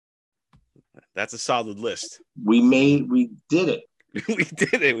That's a solid list. We did it. We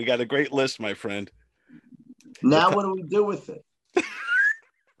did it. We got a great list, my friend. Now what do we do with it?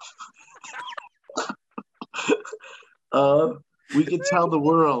 We could tell the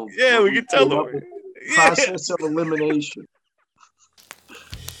world. Yeah, we could tell the world. Process of elimination.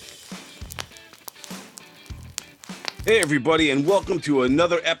 Hey, everybody, and welcome to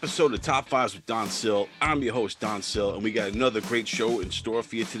another episode of Top Fives with Don Sill. I'm your host, Don Sill, and we got another great show in store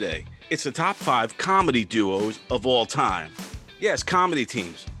for you today. It's the top 5 comedy duos of all time. Yes, comedy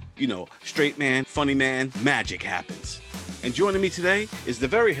teams. You know, straight man, funny man, magic happens. And joining me today is the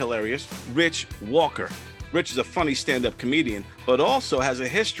very hilarious Rich Walker. Rich is a funny stand-up comedian, but also has a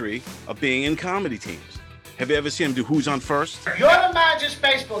history of being in comedy teams. Have you ever seen him do Who's on First? You're the manager's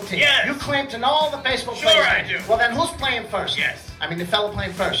baseball team. Yes. You claim to know all the baseball players. Sure I do. Well, then who's playing first? Yes. I mean, the fellow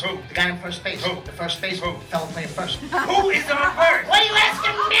playing first. Who? The guy in first base. Who? The first baseman. Who? The fellow playing first. Who is on first? What are you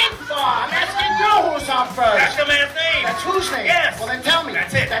asking me for? I'm asking you who's on first. That's the man's name. That's whose name? Yes. Well, then tell me.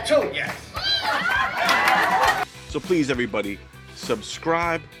 That's it. That's who? Yes. So please, everybody,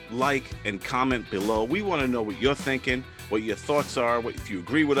 subscribe, like, and comment below. We want to know what you're thinking, what your thoughts are, if you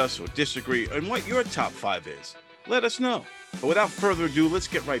agree with us or disagree, and what your top 5 is. Let us know. But without further ado, let's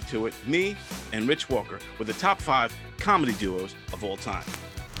get right to it. Me and Rich Walker with the top 5 comedy duos of all time.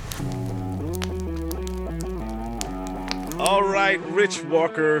 All right, Rich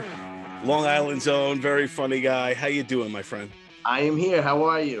Walker, Long Island's own, very funny guy. How you doing, my friend? I am here. How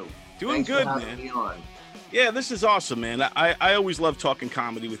are you? Doing Thanks good, for having man. me on. Yeah, this is awesome, man. I always love talking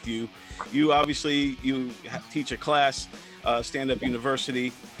comedy with you. You obviously teach a class, stand-up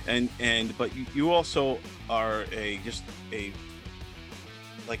university, but you also are an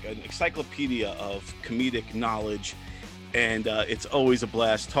encyclopedia of comedic knowledge, and it's always a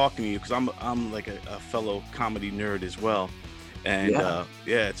blast talking to you because I'm like a fellow comedy nerd as well, and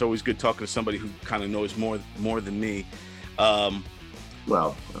yeah, it's always good talking to somebody who kind of knows more than me.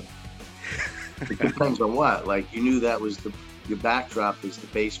 Well, it depends on what. Like, you knew that was your backdrop is the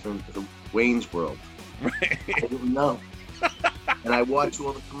basement of the Wayne's World. Right. I didn't know. And I watch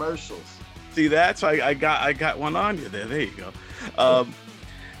all the commercials. See that? So I got one on you there. There you go.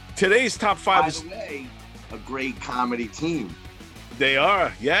 Today's top 5 is, by the way, a great comedy team. They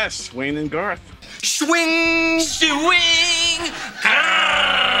are, yes, Wayne and Garth. Swing.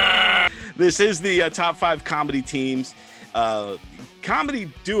 This is the top 5 comedy teams.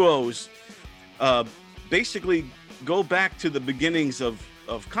 Comedy duos basically go back to the beginnings of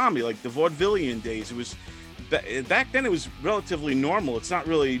comedy, like the vaudevillian days. It was back then. It was relatively normal. It's not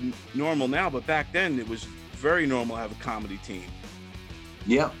really normal now, but back then it was very normal to have a comedy team.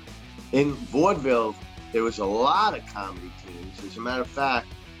 Yeah. In vaudeville, there was a lot of comedy teams. As a matter of fact,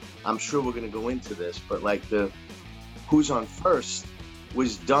 I'm sure we're going to go into this, but like the Who's on First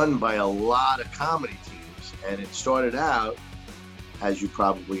was done by a lot of comedy teams. And it started out, as you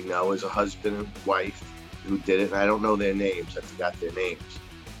probably know, as a husband and wife who did it. And I don't know their names. I forgot their names.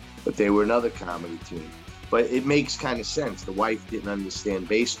 But they were another comedy team. But it makes kind of sense. The wife didn't understand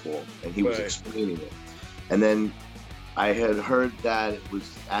baseball, and he was explaining it. And then I had heard that it was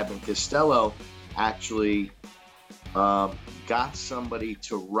Abbott and Costello actually got somebody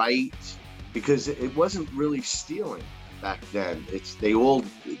to write, because it wasn't really stealing back then. They all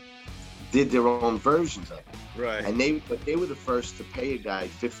did their own versions of it. Right. And they were the first to pay a guy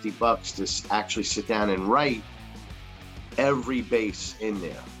 $50 to actually sit down and write every base in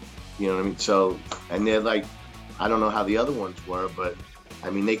there. You know what I mean? So, and they're like, I don't know how the other ones were, but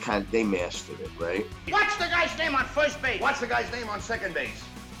I mean, they mastered it, right? What's the guy's name on first base? What's the guy's name on second base?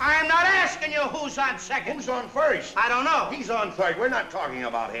 I'm not asking you who's on second. Who's on first? I don't know. He's on third. We're not talking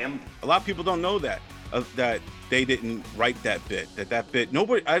about him. A lot of people don't know that they didn't write that bit. That bit.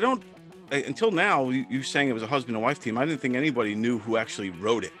 Nobody. I don't. Until now, you saying it was a husband and wife team. I didn't think anybody knew who actually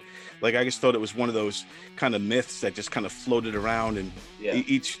wrote it. Like, I just thought it was one of those kind of myths that just kind of floated around, and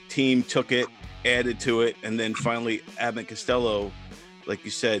each team took it, added to it, and then finally Abbott and Costello, like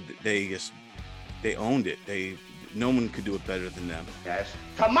you said, they owned it. No one could do it better than them. Yes.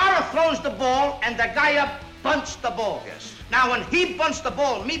 Tomorrow throws the ball, and the guy up bunts the ball. Yes. Now, when he bunts the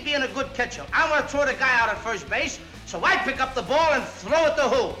ball, me being a good catcher, I want to throw the guy out at first base, so I pick up the ball and throw it to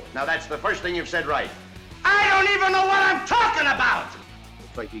who? Now, that's the first thing you've said right. I don't even know what I'm talking about.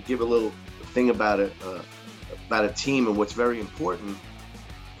 If I could give a little thing about it, about a team and what's very important,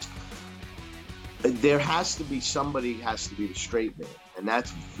 there has to be somebody has to be the straight man, and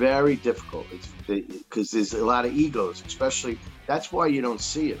that's very difficult. It's because there's a lot of egos, especially. That's why you don't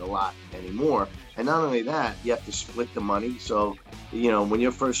see it a lot anymore. And not only that, you have to split the money. So, you know, when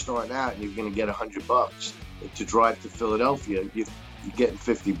you're first starting out and you're going to get $100 to drive to Philadelphia, you're getting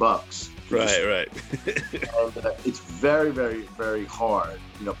 $50. Right. And it's very, very, very hard.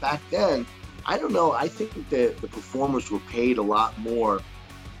 Back then, I don't know. I think that the performers were paid a lot more.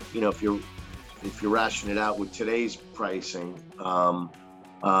 If you're rationing it out with today's pricing,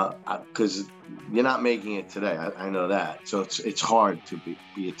 because you're not making it today. I know that. So it's hard to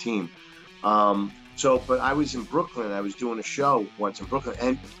be a team. But I was in Brooklyn. I was doing a show once in Brooklyn,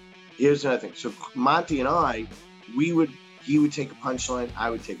 and here's another thing. So Monty and I, he would take a punchline, I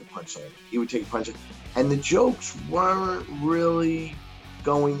would take a punchline. He would take a punchline, and the jokes weren't really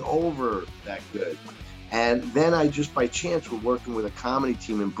going over that good. And then I just by chance were working with a comedy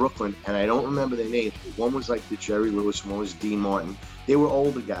team in Brooklyn, and I don't remember their names. One was like the Jerry Lewis, one was Dean Martin. They were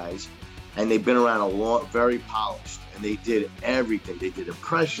older guys, and they've been around a long, very polished, and they did everything. They did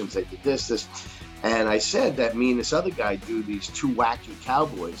impressions, they did this. And I said that me and this other guy do these two wacky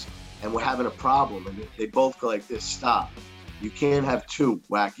cowboys, and we're having a problem. And they both go like this: stop. You can't have two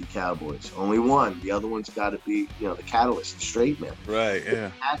wacky cowboys. Only one. The other one's got to be, the catalyst, the straight man. Right, yeah.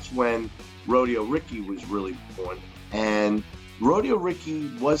 That's when Rodeo Ricky was really born. And Rodeo Ricky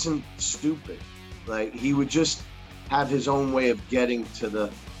wasn't stupid. Like, he would just have his own way of getting to the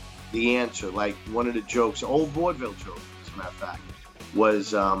answer. Like, one of the jokes, old vaudeville joke, as a matter of fact,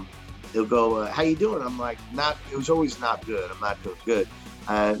 was he'll go, how you doing? I'm like, it was always not good. I'm not doing good.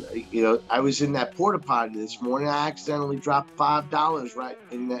 And, I was in that porta potty this morning. I accidentally dropped $5 right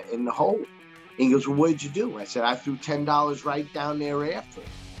in the hole. And he goes, well, what did you do? I said, I threw $10 right down there after.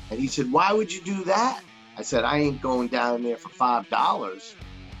 And he said, why would you do that? I said, I ain't going down there for $5.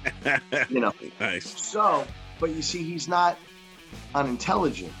 Nice. So, but you see, he's not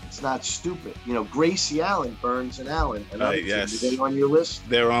unintelligent. It's not stupid. Gracie Allen, Burns and Allen. Yes. Are they on your list?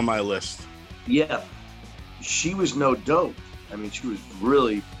 They're on my list. Yeah. She was no dope. I mean, she was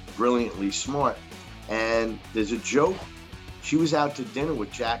really brilliantly smart. And there's a joke. She was out to dinner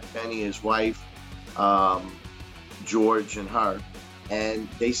with Jack Benny, his wife, George, and her. And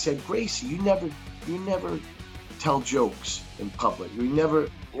they said, Gracie, you never tell jokes in public. You never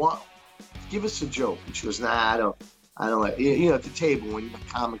give us a joke. And she goes, nah, I don't like, at the table when the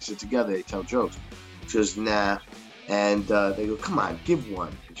comics are together, they tell jokes. She goes, nah. And they go, come on, give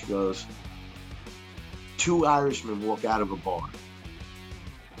one. And she goes, 2 Irishmen walk out of a bar.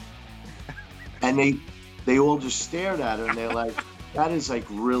 And they all just stared at her, and they're like, that is like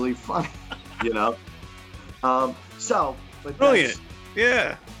really funny, But brilliant.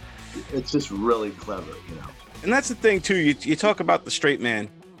 Yeah. It's just really clever, And that's the thing too. You talk about the straight man.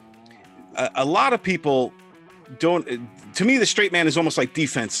 A lot of people don't. To me, the straight man is almost like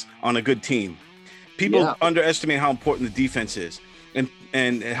defense on a good team. People underestimate how important the defense is,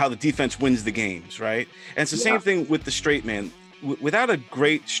 and how the defense wins the games, right? And it's the same thing with the straight man. Without a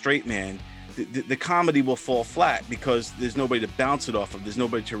great straight man, the comedy will fall flat because there's nobody to bounce it off of. There's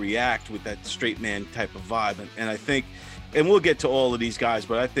nobody to react with that straight man type of vibe. And I think, and we'll get to all of these guys,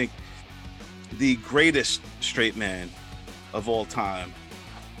 but I think the greatest straight man of all time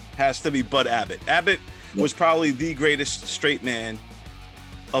has to be Bud Abbott. Abbott was probably the greatest straight man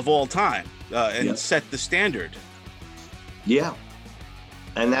of all time, and set the standard. Yeah.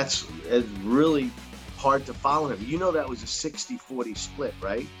 And it's really hard to follow him. That was a 60-40 split,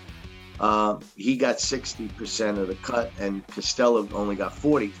 right? He got 60% of the cut, and Costello only got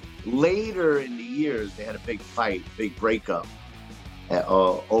 40. Later in the years, they had a big fight, big breakup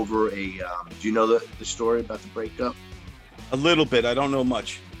over a. Do you know the story about the breakup? A little bit. I don't know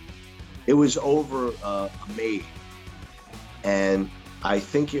much. It was over a maid, and I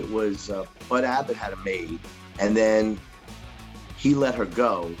think it was Bud Abbott had a maid, and then he let her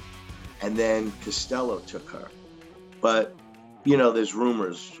go, and then Costello took her. But there's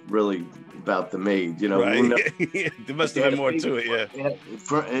rumors really about the maid. Right. There must have been more to it.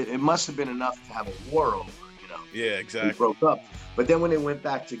 It must have been enough to have a war over. Yeah, exactly. They broke up, but then when they went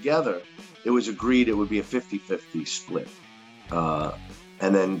back together, it was agreed it would be a 50-50 split,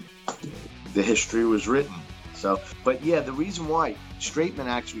 and then the history was written. So, but yeah, the reason why straight men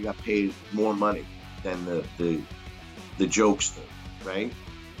actually got paid more money than the jokester, right?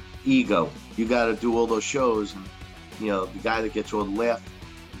 Ego. You got to do all those shows, and the guy that gets all the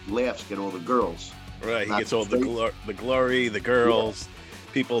laughs get all the girls. Right, he gets all the glory, the girls.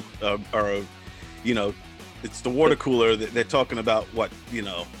 Yeah. People are, it's the water cooler that they're talking about. What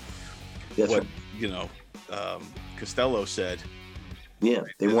Costello said. Yeah,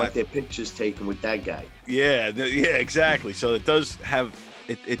 they want their pictures taken with that guy. Yeah, exactly. So it does have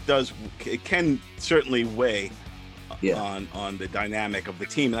it can certainly weigh on the dynamic of the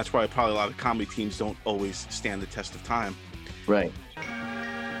team, and that's why probably a lot of comedy teams don't always stand the test of time. Right.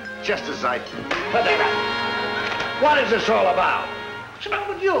 Just as I... What is this all about? What's the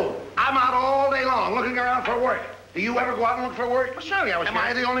matter with you? I'm out all day long looking around for work. Do you ever go out and look for work? Well, sorry, Am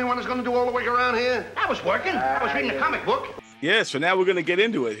I the only one that's going to do all the work around here? I was working. I was reading a comic book. Yeah, so now we're going to get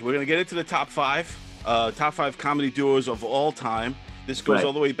into it. We're going to get into the top five comedy duos of all time. This goes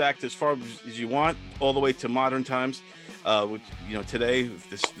all the way back to as far as you want, all the way to modern times. Which, today,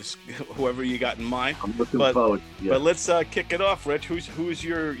 this whoever you got in mind. I'm looking forward. Yeah. But let's kick it off, Rich. Who's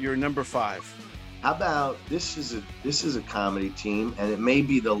your number five? How about this is a comedy team, and it may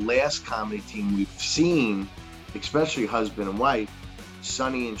be the last comedy team we've seen, especially husband and wife,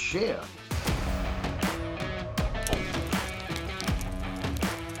 Sonny and Cher.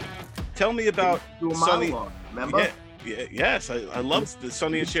 Tell me about Sonny. Remember? Yes, I love the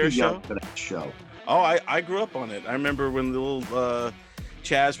Sonny and Cher show. For that show. Oh, I grew up on it. I remember when the little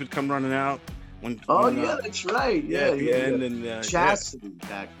Chaz would come running out. That's right. Yeah. And Chastity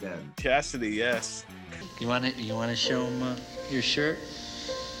back then. Chastity, yes. You want to show them your shirt?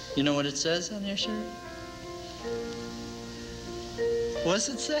 You know what it says on your shirt? What's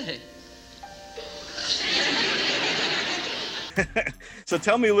it say? So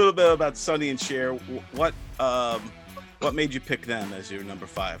tell me a little bit about Sonny and Cher. What made you pick them as your number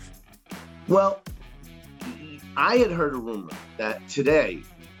five? Well, I had heard a rumor that today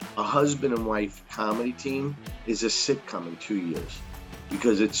a husband and wife comedy team is a sitcom in 2 years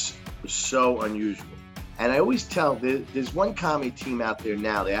because it's so unusual. And I always tell, there's one comedy team out there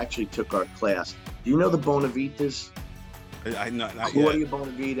now, they actually took our class. Do you know the Bonavitas? Not Claudia yet.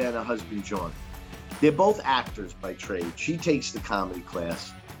 Bonavita and her husband, John. They're both actors by trade. She takes the comedy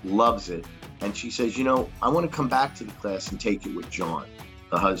class, loves it, and she says, I want to come back to the class and take it with John,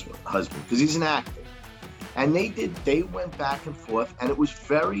 the husband, because he's an actor. And they went back and forth, and it was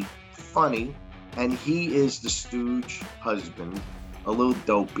very funny, and he is the stooge husband, a little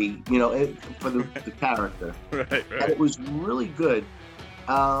dopey, for the character. Right. And it was really good.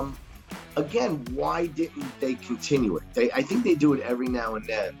 Again, why didn't they continue it? I think they do it every now and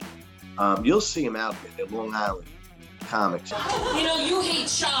then. You'll see them out there. They're Long Island comics. You hate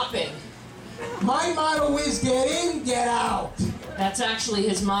shopping. My motto is get in, get out. That's actually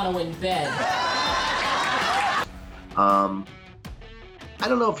his motto in bed. I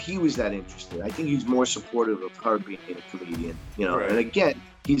don't know if he was that interested. I think he's more supportive of her being a comedian, Right. And again,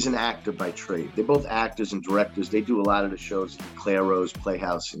 he's an actor by trade. They're both actors and directors. They do a lot of the shows at Claire Rose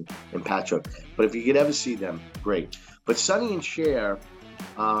Playhouse in Patchogue. But if you could ever see them, great. But Sonny and Cher,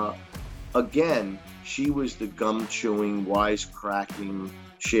 again, she was the gum-chewing, wisecracking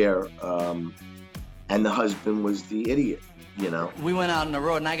Cher, and the husband was the idiot, We went out on the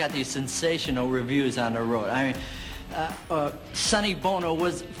road, and I got these sensational reviews on the road. I mean, Sonny Bono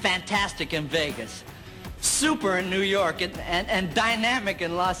was fantastic in Vegas, super in New York, and dynamic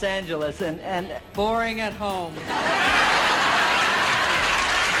in Los Angeles, and boring at home.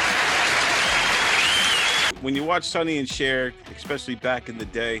 When you watch Sonny and Cher, especially back in the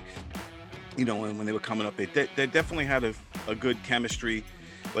day, when they were coming up, they definitely had a good chemistry,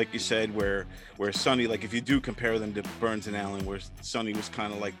 like you said, where Sonny, like if you do compare them to Burns and Allen, where Sonny was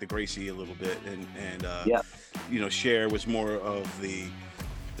kind of like the Gracie a little bit, and Cher was more of the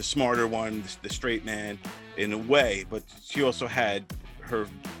smarter one, the straight man in a way, but she also had her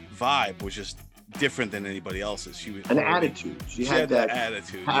vibe was just different than anybody else's. She was an attitude. She had that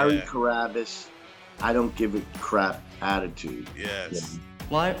attitude. Harry Yeah. Carabas, I don't give a crap attitude. Yes.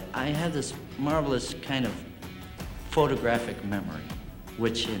 Well, I had this marvelous kind of photographic memory,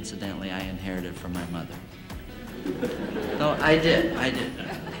 which incidentally I inherited from my mother. No, I did.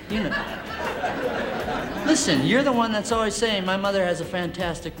 Listen, you're the one that's always saying my mother has a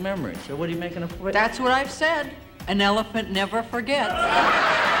fantastic memory. So what are you making up for? That's what I've said. An elephant never forgets.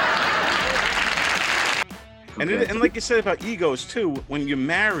 And like you said about egos too, when you're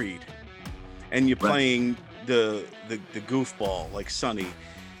married and you're playing the goofball like Sonny,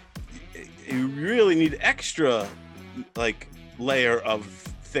 you really need extra layer of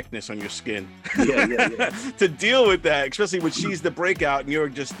thickness on your skin to deal with that, especially when she's the breakout and you're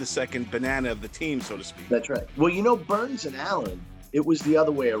just the second banana of the team, so to speak. That's right. Well, Burns and Allen, it was the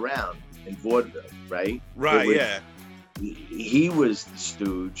other way around in vaudeville, right? Right. He was the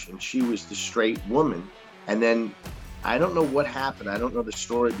stooge and she was the straight woman, and then I don't know what happened. I don't know the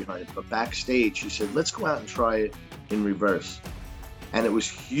story behind it, but backstage she said, "Let's go out and try it in reverse," and it was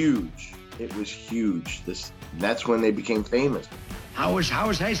huge. It was huge. That's when they became famous. How is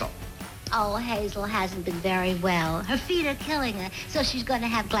Hazel? Oh, Hazel hasn't been very well. Her feet are killing her, so she's going to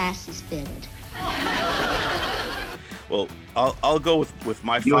have glasses fitted. Well, I'll go with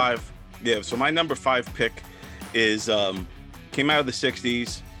my five. Yeah, so my number five pick is came out of the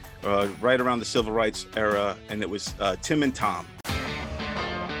 60s, right around the civil rights era, and it was Tim and Tom.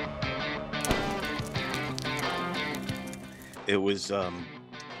 it was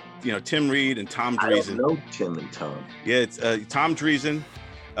Tim Reed and Tom Dreesen. I don't know Tim and Tom. Yeah, it's Tom Dreesen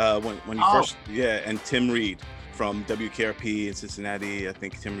when you first and Tim Reed from WKRP in Cincinnati. I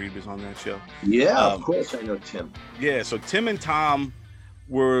think Tim Reed was on that show. Yeah, of course I know Tim. Yeah, so Tim and Tom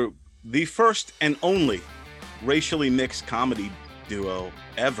were the first and only racially mixed comedy duo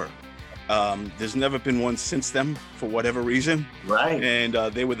ever. There's never been one since them for whatever reason. Right. And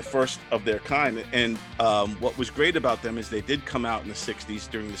they were the first of their kind. And what was great about them is they did come out in the 60s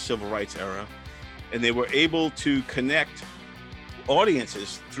during the Civil Rights era, and they were able to connect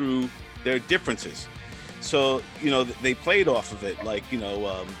audiences through their differences. So, they played off of it. Like,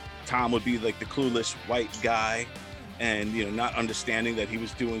 Tom would be like the clueless white guy and, not understanding that he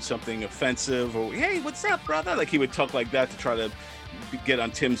was doing something offensive or, hey, what's up, brother? Like he would talk like that to try to get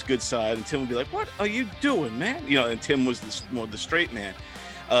on Tim's good side, and Tim would be like, what are you doing, man? And Tim was more the straight man.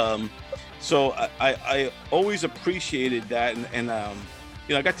 So I always appreciated that. And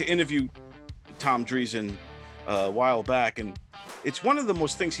I got to interview Tom Dreesen a while back, and it's one of the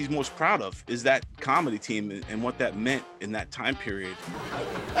most things he's most proud of is that comedy team and what that meant in that time period.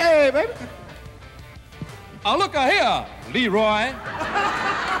 Hey, baby. Oh, look here, Leroy.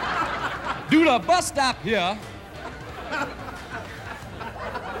 Do the bus stop here.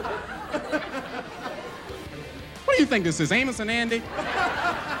 What do you think this is, Amos and Andy?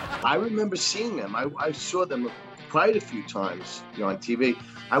 I remember seeing them. I saw them quite a few times on TV.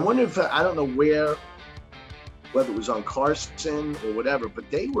 I wonder if, I don't know whether it was on Carson or whatever, but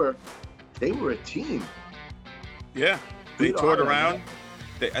they were a team. Yeah, they toured around.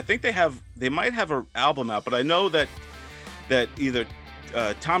 I think they might have an album out, but I know that either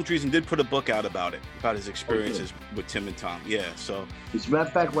Tom Dreesen did put a book out about his experiences with Tim and Tom. Yeah, so. As a matter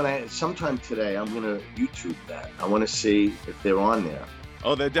of fact, sometime today, I'm gonna YouTube that. I want to see if they're on there.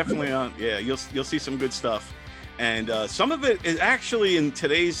 Oh, they're definitely on. Yeah, you'll see some good stuff, and some of it is actually in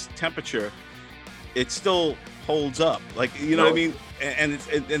today's temperature, it still holds up. Like what I mean, and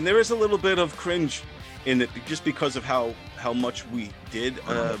there is a little bit of cringe in it just because of how much we did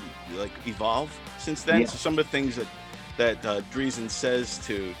evolve since then. Yeah. So some of the things that Dreesen says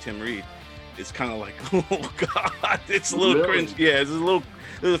to Tim Reed, it's kind of like, oh God, it's a little cringe. Yeah, there's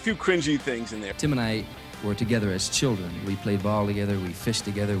a few cringy things in there. Tim and I were together as children. We played ball together, we fished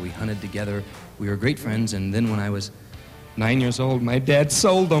together, we hunted together. We were great friends, and then when I was 9 years old, my dad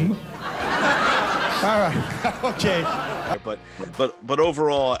sold them. All right, okay. But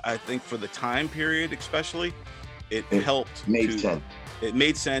overall, I think for the time period especially, it helped. Made sense. It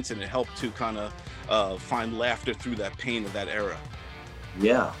made sense, and it helped to kind of find laughter through that pain of that era.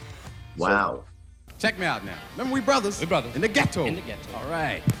 Yeah. Wow. Check me out now. Remember, we brothers. We brothers. In the ghetto. In the ghetto. All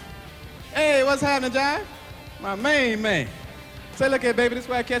right. Hey, what's happening, Jive? My main man. Say, look here, baby, this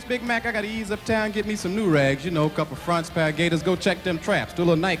way I catch Big Mac. I got to ease uptown, get me some new rags. A couple fronts, pair of gators. Go check them traps. Do a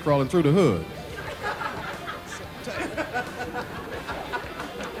little night crawling through the hood.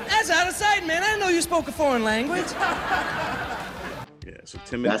 That's out of sight, man. I didn't know you spoke a foreign language. Yeah, so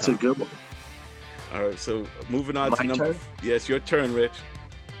Tim and That's Tom. A good one. All right, so moving on to number. Turn? Yes, your turn, Rich.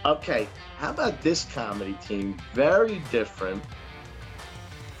 Okay, how about this comedy team? Very different.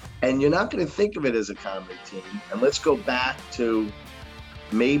 And you're not going to think of it as a comedy team. And let's go back to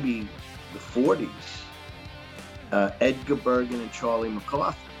maybe the 40s. Edgar Bergen and Charlie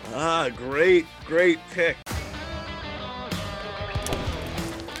McCarthy. Ah, great pick.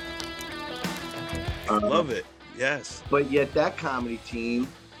 Love it. Yes. But yet that comedy team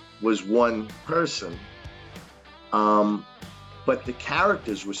was one person. But the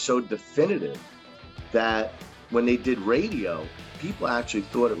characters were so definitive that when they did radio, people actually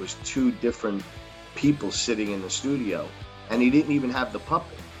thought it was two different people sitting in the studio, and he didn't even have the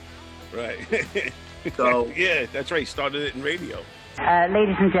puppet. Right. So yeah, that's right. He started it in radio.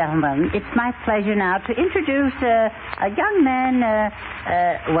 Ladies and gentlemen, it's my pleasure now to introduce a young man.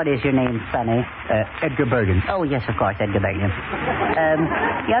 What is your name, Sonny? Edgar Bergen. Oh, yes, of course, Edgar Bergen.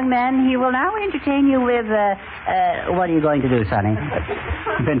 Young man, he will now entertain you with, what are you going to do, Sonny?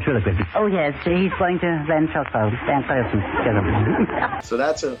 Ventriloquism. Oh, yes, he's going to ventriloquism. So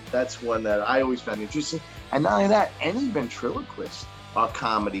that's one that I always found interesting. And not only that, any ventriloquists are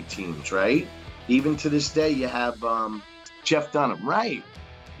comedy teams, right? Even to this day, you have Jeff Dunham, right?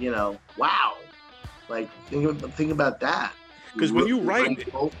 Wow. Like, think about that. Because when you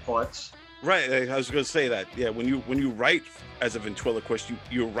write both parts. Right, I was going to say that. Yeah, when you write as a ventriloquist,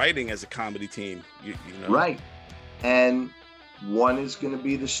 you're writing as a comedy team. You know. Right. And one is going to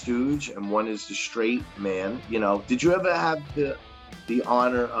be the stooge and one is the straight man. Did you ever have the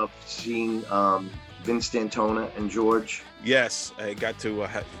honor of seeing Vince D'Antona and George? Yes, I got to.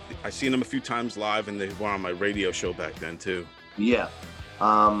 I seen them a few times live, and they were on my radio show back then too. Yeah.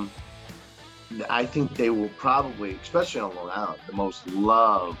 I think they were probably, especially on Long Island, the most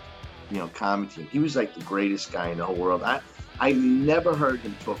loved, comedy team. He was like the greatest guy in the whole world. I never heard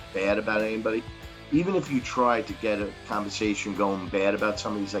him talk bad about anybody. Even if you tried to get a conversation going bad about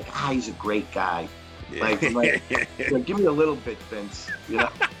somebody, he's like, he's a great guy. Yeah. Like give me a little bit, Vince.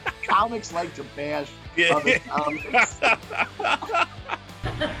 Comics like to bash other comics.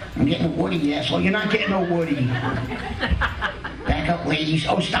 I'm getting a Woody, yes. Well, you're not getting no Woody. Back up, ladies.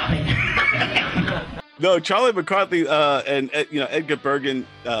 Oh, stop it. No, Charlie McCarthy and Edgar Bergen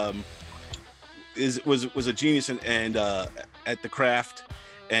was a genius and at the craft,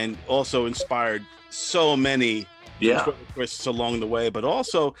 and also inspired so many twists along the way. But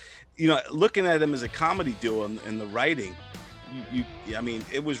also, looking at him as a comedy duo and the writing,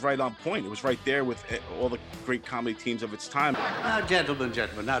 it was right on point. It was right there with all the great comedy teams of its time. Now, gentlemen,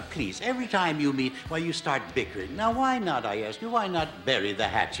 now please, every time you meet, you start bickering. Now, why not, I ask you, why not bury the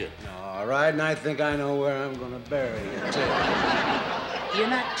hatchet? All right, and I think I know where I'm gonna bury it, too. You're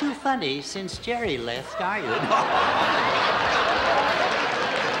not too funny since Jerry left, are you?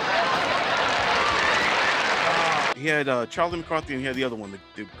 He had Charlie McCarthy, and he had the other one,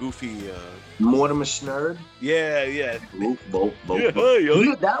 the goofy... Mortimer Snerd? Yeah.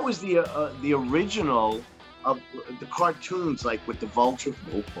 That was the original of the cartoons, like with the vulture.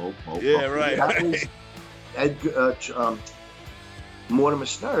 Yeah, right. That was Edgar, Mortimer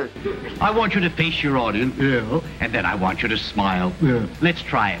Snerd. I want you to face your audience, and then I want you to smile. Let's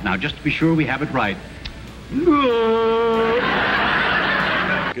try it now, just to be sure we have it right.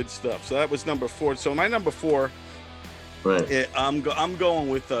 Good stuff. So that was number 4. So my number 4... Right. I'm going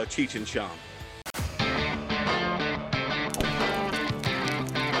with Cheech and Chong.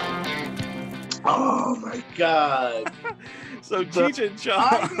 Oh my God! So Cheech and Chong.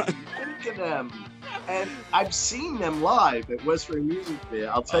 I didn't think of them, and I've seen them live at Westbury Music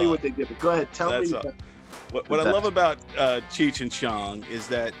Fair. I'll tell you what they did. But go ahead, tell me. What I love about Cheech and Chong is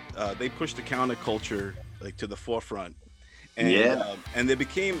that they pushed the counterculture to the forefront, and and they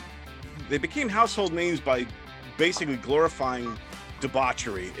became household names by basically glorifying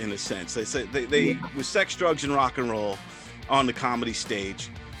debauchery in a sense. They said they with sex, drugs, and rock and roll on the comedy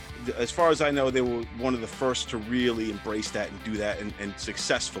stage. As far as I know, they were one of the first to really embrace that and do that and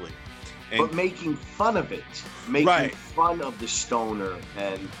successfully. But making fun of it, making fun of the stoner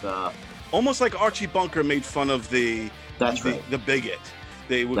and almost like Archie Bunker made fun of the bigot.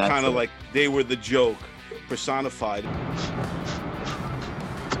 They were kind of like they were the joke personified.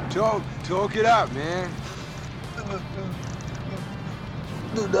 Talk it out, man.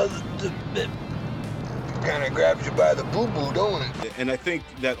 Kind of grabs you by the boo-boo, don't it? And I think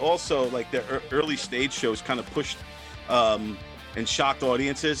that also, their early stage shows kind of pushed and shocked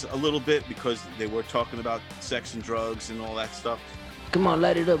audiences a little bit because they were talking about sex and drugs and all that stuff. Come on,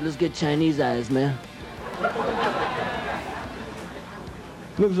 light it up. Let's get Chinese eyes, man.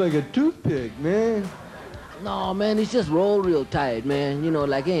 Looks like a toothpick, man. No, man, it's just rolled real tight, man. It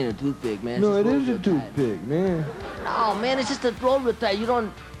ain't a toothpick, man. No, it is a toothpick, man. No, man, it's just a rolled real tight.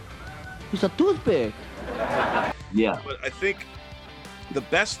 It's a toothpick. Yeah. But I think the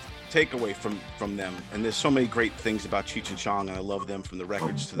best takeaway from them, and there's so many great things about Cheech and Chong, and I love them from the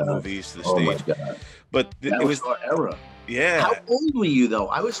records to the movies to the stage. My God. But it was our era. Yeah. How old were you though?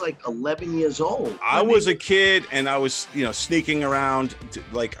 I was like 11 years old. I was a kid, and I was sneaking around.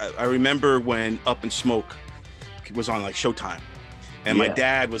 I remember when Up in Smoke was on Showtime, and my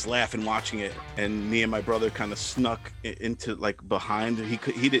dad was laughing watching it, and me and my brother kind of snuck into behind.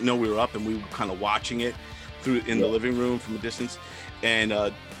 He didn't know we were up, and we were kind of watching it in the living room from a distance, and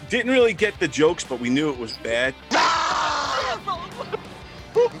didn't really get the jokes, but we knew it was bad. What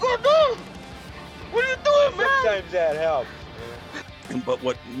are you doing, man? Sometimes that helps. But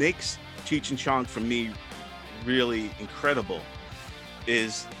what makes Cheech and Chong for me really incredible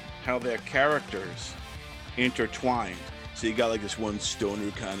is how their characters intertwined. So you got this one stoner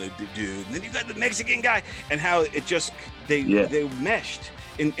kind of dude, and then you got the Mexican guy, and how it just they meshed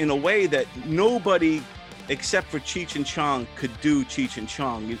in a way that nobody except for Cheech and Chong could do Cheech and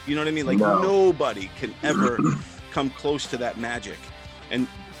Chong. You know what I mean? Nobody can ever come close to that magic. And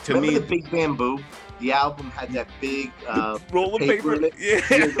to Remember me, the Big Bamboo? The album had that big rolling paper in it. Yeah,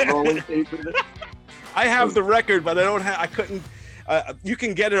 the rolling paper in it. I have the record, but I couldn't. You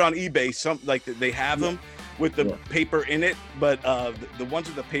can get it on eBay. They have them with the paper in it, but the ones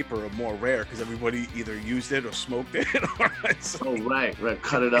with the paper are more rare because everybody either used it or smoked it. Right,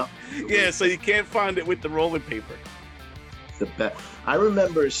 cut it up. Yeah, so you can't find it with the rolling paper. The best. I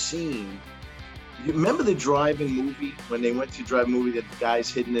remember a scene. You remember the drive-in movie when they went to drive-in movie that the guy's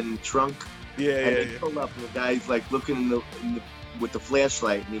hidden in the trunk? Yeah, and yeah, they pull up, and the guy's like looking with the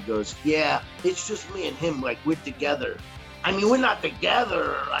flashlight, and he goes, "Yeah, it's just me and him. Like we're together. I mean, we're not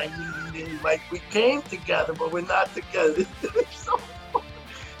together. I mean, like we came together, but we're not together." So funny.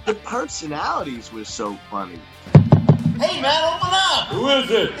 The personalities were so funny. Hey, man, open up! Who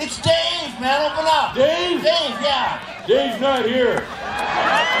is it? It's Dave, man, open up! Dave? Dave, yeah. Dave's not here.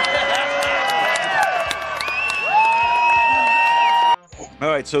 All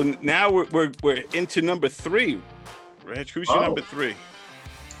right, so now we're into number 3. Reg, who's your number 3?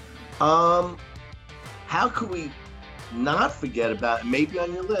 How could we not forget about, maybe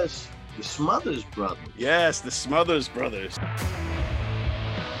on your list, the Smothers Brothers? Yes, the Smothers Brothers.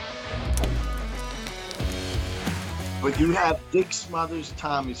 But you have Dick Smothers,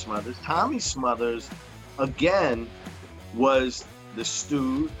 Tommy Smothers. Tommy Smothers, again, was the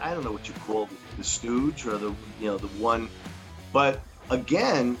stooge. I don't know what you call the stooge or the one, but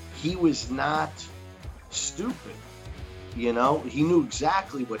again, he was not stupid. He knew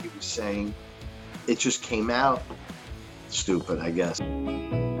exactly what he was saying. It just came out stupid, I guess.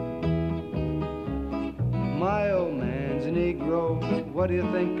 My old man's a Negro. What do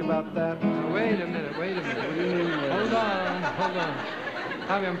you think about that? Wait a minute. What do you mean? Hold on.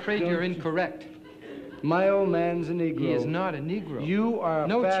 Tommy, I'm afraid you're incorrect. My old man's a Negro. He is not a Negro. You are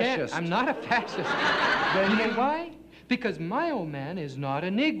a fascist. I'm not a fascist. You know why? Because my old man is not a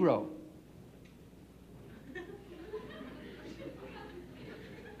Negro.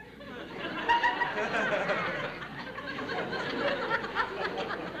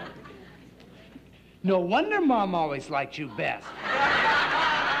 No wonder Mom always liked you best.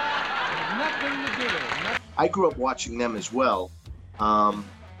 Nothing to do with it. I grew up watching them as well,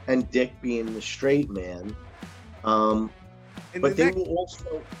 and Dick being the straight man. But they were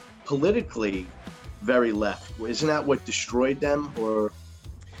also politically very left. Isn't that what destroyed them? Or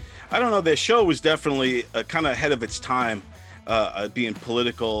I don't know. Their show was definitely kind of ahead of its time, being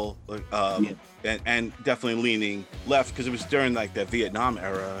political and definitely leaning left, because it was during like the Vietnam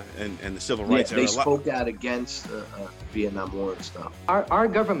era and the civil rights era. They spoke out against Vietnam War and stuff. Our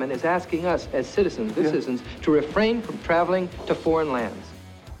government is asking us as citizens, to refrain from traveling to foreign lands.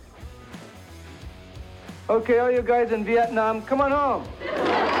 Okay, all you guys in Vietnam, come on home.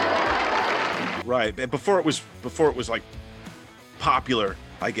 Right. Before it was like popular,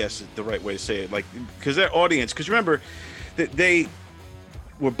 I guess is the right way to say it. Like, because their audience, because remember that they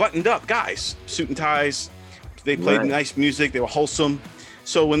were buttoned up guys, suit and ties. They played nice music. They were wholesome.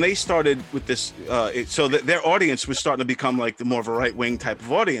 So when they started with this, their audience was starting to become like the more of a right wing type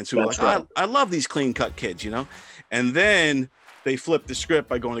of audience who were like, I love these clean cut kids, And then they flipped the script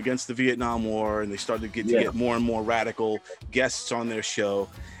by going against the Vietnam War, and they started to get more and more radical guests on their show,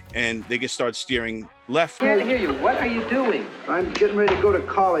 and they just started steering left. I can't hear you. What are you doing? I'm getting ready to go to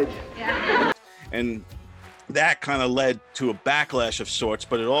college. Yeah. And that kind of led to a backlash of sorts,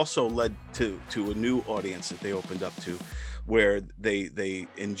 but it also led to a new audience that they opened up to, where they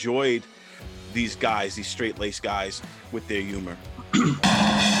enjoyed these guys, these straight-laced guys, with their humor.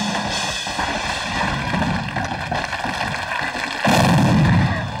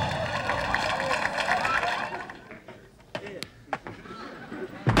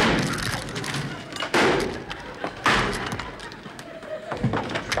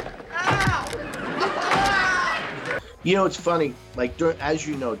 It's funny, like as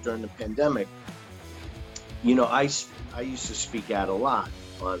you know, during the pandemic, I used to speak out a lot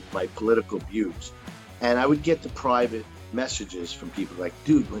on my political views, and I would get the private messages from people like,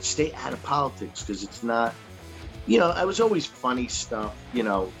 dude, let's stay out of politics, because it's not, I was always funny stuff,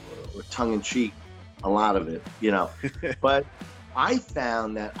 or tongue in cheek, a lot of it, but I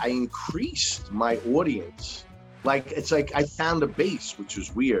found that I increased my audience. Like, it's like I found a base, which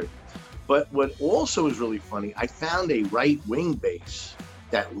was weird. But what also is really funny, I found a right-wing base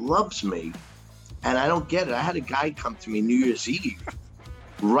that loves me, and I don't get it. I had a guy come to me New Year's Eve,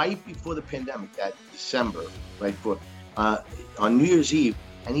 right before the pandemic, that December, right before, on New Year's Eve,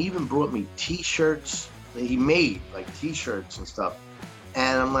 and he even brought me T-shirts that he made, like T-shirts and stuff.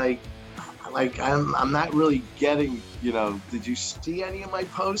 And I'm like I'm not really getting, did you see any of my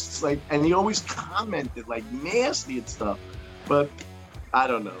posts? Like, and he always commented like nasty and stuff, but I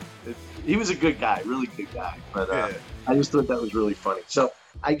don't know. He was a good guy, really good guy. But I just thought that was really funny. So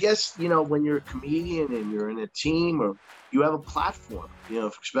I guess, when you're a comedian and you're in a team or you have a platform,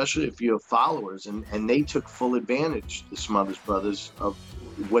 especially if you have followers, and they took full advantage, the Smothers Brothers, of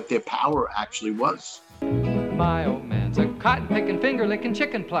what their power actually was. My old man's a cotton-picking, finger-licking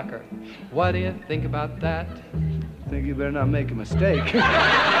chicken plucker. What do you think about that? I think you better not make a mistake.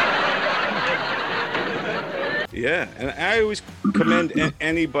 Yeah, and I always commend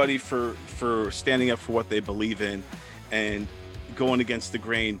anybody for standing up for what they believe in and going against the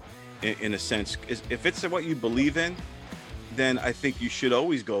grain in a sense. If it's what you believe in, then I think you should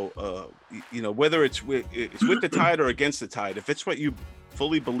always go, whether it's with the tide or against the tide. If it's what you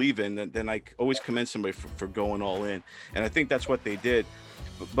fully believe in, then I always commend somebody for going all in. And I think that's what they did.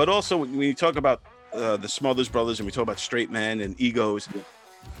 But also when you talk about the Smothers Brothers and we talk about straight men and egos,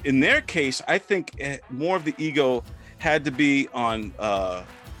 in their case, I think more of the ego had to be on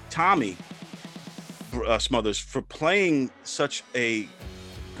Tommy Smothers for playing such a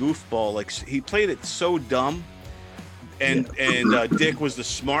goofball. Like he played it so dumb, and Dick was the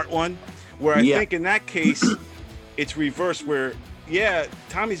smart one. Where I think in that case, it's reversed. Where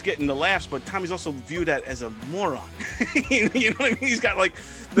Tommy's getting the laughs, but Tommy's also viewed as a moron. You know what I mean? He's got like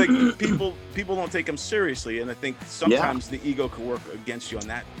people don't take him seriously, and I think sometimes the ego could work against you on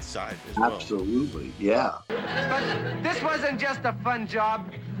that side as well. Absolutely, yeah. But this wasn't just a fun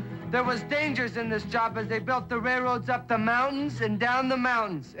job. There was dangers in this job as they built the railroads up the mountains and down the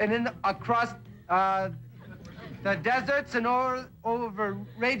mountains and across the deserts and over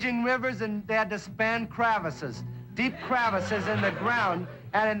raging rivers, and they had to span crevices, deep crevices in the ground,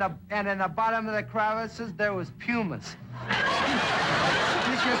 and in the bottom of the crevices there was pumas.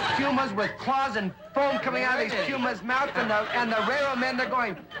 These just pumas with claws and foam coming out of these pumas' mouths, and the railroad men, they're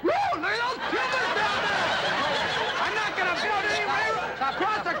going, whoa, look at those pumas down there! I'm not going to build any railroad!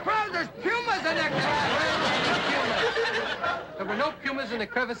 Across the crowd, there's pumas in the crevices! There were no pumas in the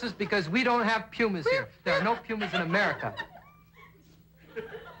crevices because we don't have pumas here. There are no pumas in America.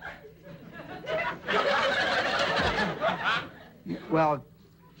 Well,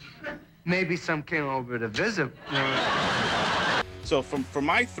 maybe some came over to visit. So for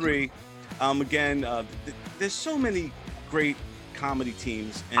my three, again, there's so many great comedy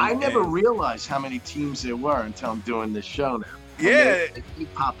teams. And, I never realized how many teams there were until I'm doing this show now. Yeah. They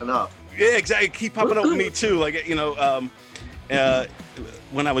keep popping up. Yeah, exactly. Keep popping up with me too. Like,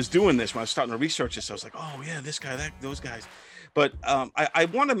 when I was doing this, when I was starting to research this, I was like, oh yeah, this guy, those guys. But I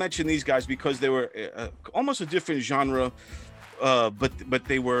want to mention these guys because they were almost a different genre, but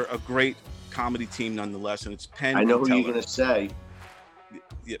they were a great comedy team nonetheless. And it's Penn. I know and who Teller. you're gonna say.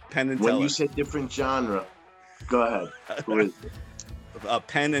 Yeah, Penn and When Teller. you said different genre, go ahead. Who is it?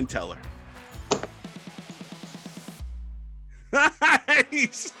 Penn and Teller.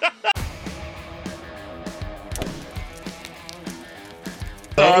 Nice.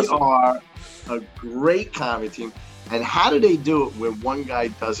 They are a great comedy team. And how do they do it where one guy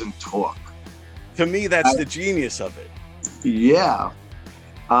doesn't talk? To me, that's the genius of it. Yeah.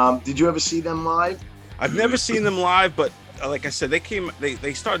 Did you ever see them live? I've never seen them live, but like I said,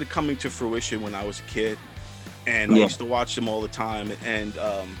 they started coming to fruition when I was a kid, and I used to watch them all the time. And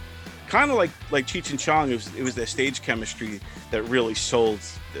kind of like Cheech and Chong, it was their stage chemistry that really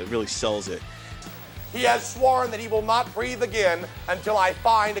sells it. He has sworn that he will not breathe again until I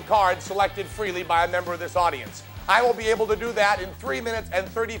find a card selected freely by a member of this audience. I will be able to do that in 3 minutes and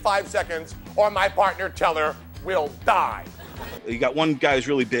 35 seconds, or my partner Teller will die. You got one guy who's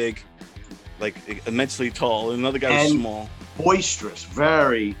really big, like immensely tall, and another guy who's small. Boisterous,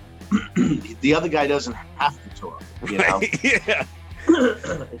 very. The other guy doesn't have to talk, you know? Yeah.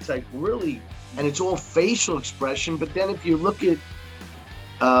 It's like really, and it's all facial expression, but then if you look at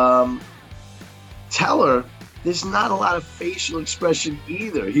Teller, there's not a lot of facial expression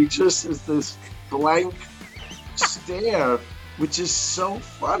either. He just is this blank stare, which is so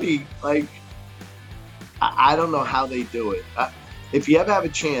funny. Like, I don't know how they do it. If you ever have a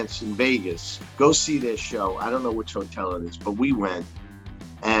chance in Vegas, go see their show. I don't know which hotel it is, but we went,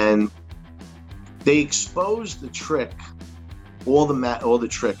 and they exposed the trick, all the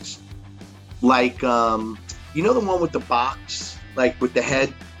tricks. Like, you know the one with the box, like with the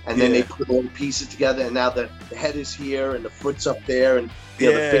head, and then they put all the pieces together, and now the head is here, and the foot's up there, and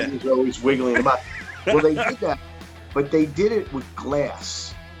the fingers are always wiggling about. Well, they did that, but they did it with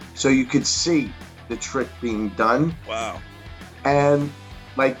glass, so you could see the trick being done. Wow. And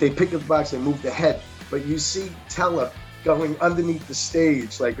like they pick up the box, they move the head, but you see Teller going underneath the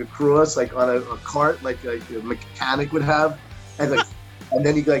stage, like across, like on a cart, like a mechanic would have, and like, and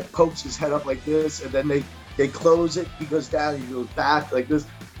then he like pokes his head up like this, and then they close it, he goes down, he goes back like this.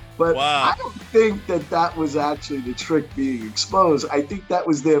 But I don't think that was actually the trick being exposed. I think that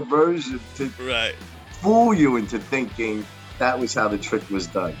was their version to fool you into thinking that was how the trick was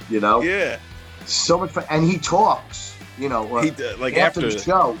done, you know? Yeah. So much fun. And he talks, you know. Like after the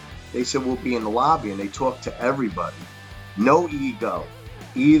show, they said we'll be in the lobby, and they talk to everybody. No ego.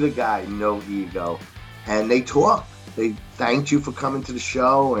 Either guy, no ego. And they talk. They thanked you for coming to the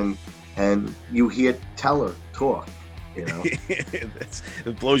show, and you hear Teller talk. You know,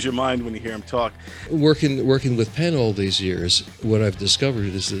 it blows your mind when you hear him talk. Working with Penn all these years, what I've discovered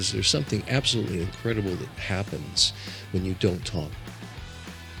is there's something absolutely incredible that happens when you don't talk.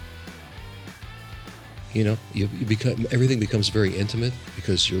 You know, everything becomes very intimate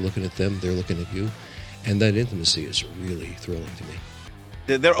because you're looking at them, they're looking at you, and that intimacy is really thrilling to me.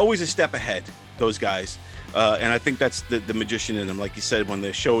 They're always a step ahead, those guys. And I think that's the magician in them. Like you said, when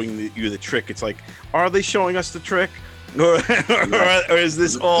they're showing you the trick, it's like, are they showing us the trick? Or is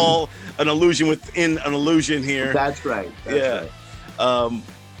this all an illusion within an illusion here? That's right. That's right.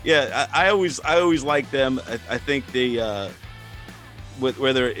 I always like them. I think they,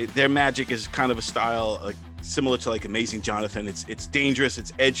 whether their magic is kind of a style similar to like Amazing Jonathan. It's dangerous.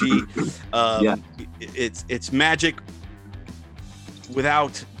 It's edgy. It's magic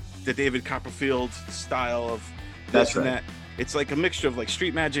without the David Copperfield style of this and that. It's like a mixture of like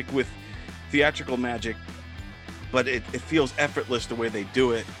street magic with theatrical magic, but it feels effortless the way they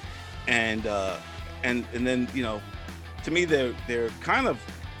do it. And then, you know, to me they're kind of,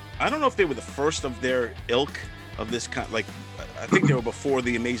 I don't know if they were the first of their ilk of this kind, like I think they were before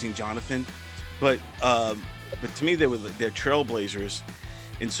the Amazing Jonathan, but to me they're trailblazers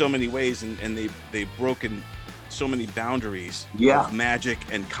in so many ways, and they've broken so many boundaries of magic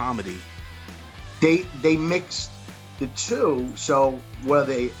and comedy. They mixed the two. So are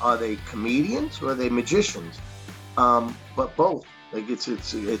they comedians or are they magicians? But both. Like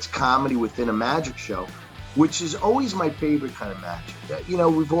it's comedy within a magic show, which is always my favorite kind of magic. You know,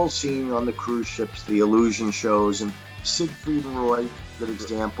 we've all seen on the cruise ships the illusion shows, and Siegfried and Roy, good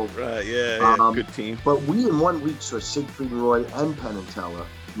example. Right, yeah, good team. But we in 1 week saw Siegfried and Roy and Penn and Teller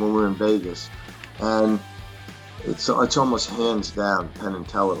when we were in Vegas, and it's almost hands down Penn and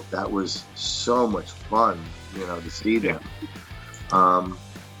Teller. That was so much fun, you know, to see them. Now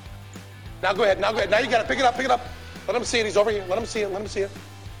go ahead. Now you got to pick it up. Let him see it. He's over here. Let him see it.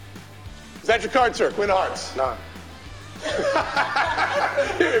 Is that your card, sir? Queen of Hearts. No.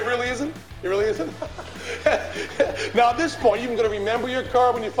 It really isn't? It really isn't? Now at this point, you're going to remember your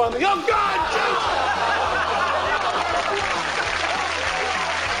card when you finally... Oh, God!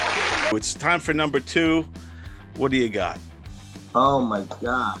 It's time for number 2. What do you got? Oh, my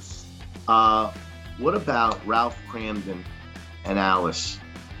gosh. What about Ralph Kramden and Alice?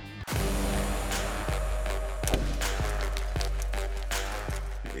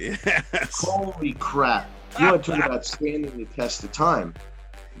 Yes. Holy crap. You want to talk about standing the test of time.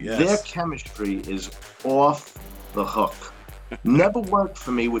 Yes. Their chemistry is off the hook. Never worked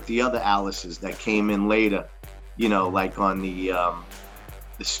for me with the other Alices that came in later, you know, like on the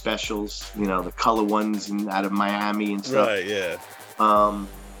specials, you know, the color ones out of Miami and stuff. Right, yeah.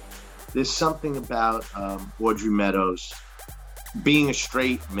 There's something about Audrey Meadows being a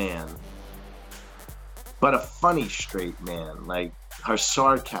straight man, but a funny straight man. Like, her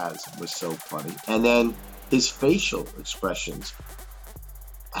sarcasm was so funny. And then his facial expressions.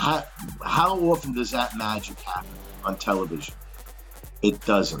 How often does that magic happen on television? It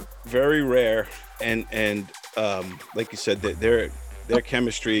doesn't. Very rare. And like you said, their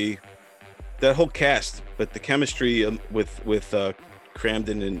chemistry, that whole cast, but the chemistry with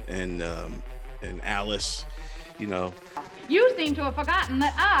Kramden and Alice, you know. You seem to have forgotten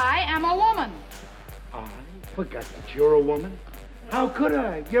that I am a woman. I forgot that you're a woman. How could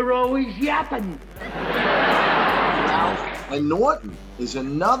I? You're always yapping. Ralph and Norton is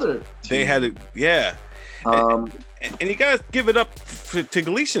another team. They had it, yeah. And you gotta give it up to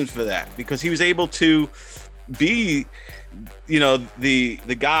Gleason for that, because he was able to be, you know, the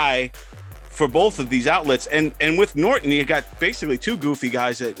guy for both of these outlets. And with Norton, you got basically 2 goofy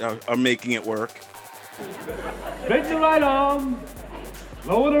guys that are making it work. Straighten the right arm,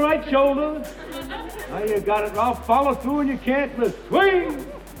 lower the right shoulder. Now you got it, Ralph. Follow through and you can't miss. Swing!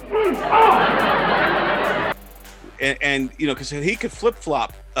 And you know, because he could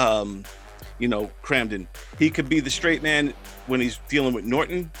flip-flop, you know, Kramden. He could be the straight man when he's dealing with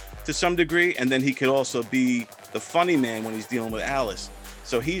Norton to some degree, and then he could also be the funny man when he's dealing with Alice.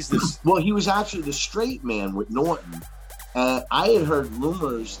 So he's this... Well, he was actually the straight man with Norton. I had heard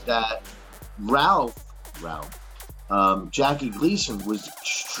rumors that Jackie Gleason was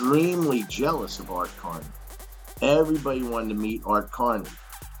extremely jealous of Art Carney. Everybody wanted to meet Art Carney.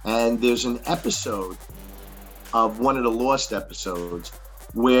 And there's an episode of one of the Lost episodes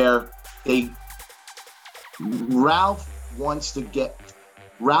where Ralph wants to get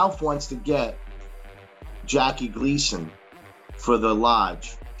Jackie Gleason for the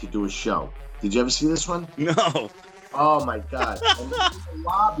lodge to do a show. Did you ever see this one? No. Oh my God. And it's in the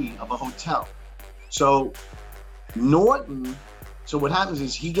lobby of a hotel. So Norton, so what happens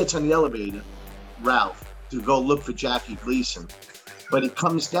is he gets on the elevator, Ralph, to go look for Jackie Gleason. But he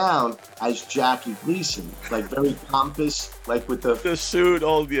comes down as Jackie Gleason, like very pompous, like with the suit,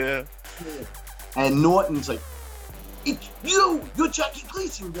 yeah. And Norton's like, "It's you're Jackie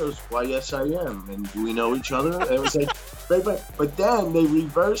Gleason." He goes, "Why, yes, I am. And do we know each other?" And it was like, but then they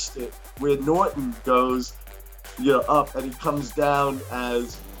reversed it where Norton goes, up, and he comes down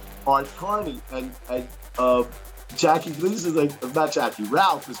as Art Carney, and Jackie Gleason's like, not Jackie,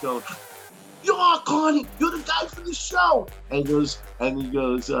 Ralph is going, "You're Art Carney, you're the guy from the show." And he goes,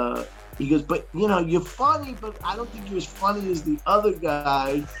 "But you're funny, but I don't think you're as funny as the other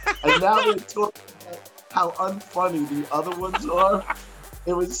guy." And now they're talking about how unfunny the other ones are.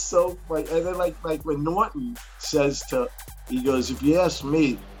 It was so funny. And then like when Norton says he goes, "If you ask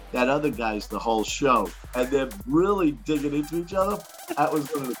me, that other guy's the whole show," and they're really digging into each other. That was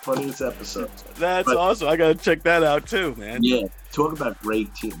one of the funniest episodes. That's awesome. I gotta check that out too, man. Yeah, talk about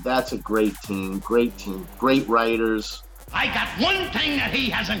great team. That's a great team. Great team. Great writers. I got one thing that he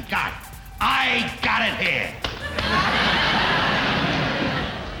hasn't got. I got it here.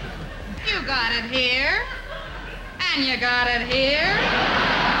 You got it here, and you got it here,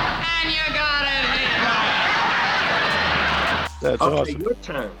 and you got it here. That's okay, awesome. Your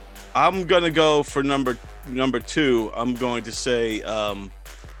turn. I'm gonna go for number 2. I'm going to say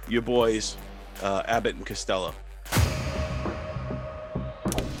your boys, Abbott and Costello.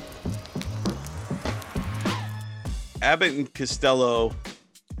 Abbott and Costello,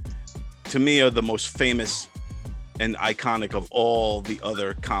 to me, are the most famous and iconic of all the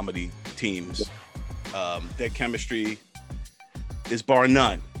other comedy teams. Their chemistry is bar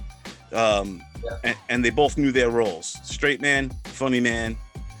none. And they both knew their roles. Straight man, funny man.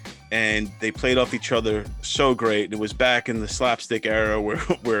 And they played off each other so great. It was back in the slapstick era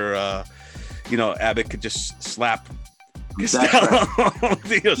where Abbott could just slap Costello.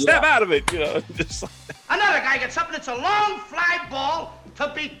 Right. Snap out of it, just Another guy gets up and it's a long fly ball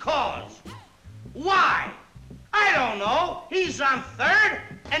to because. Why? I don't know. He's on third,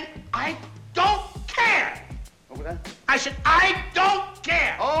 and I don't care. What was that? I said, I don't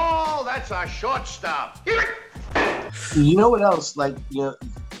care. Oh, that's a shortstop. You know what else? The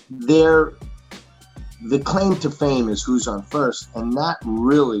claim to fame is who's on first, and that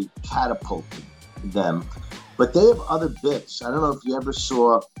really catapulted them. But they have other bits. I don't know if you ever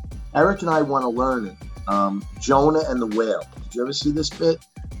saw. Eric and I want to learn it. Jonah and the Whale. Did you ever see this bit?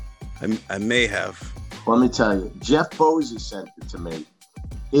 I may have. Let me tell you. Jeff Bosey sent it to me.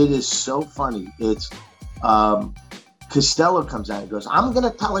 It is so funny. It's Costello comes out and goes, "I'm going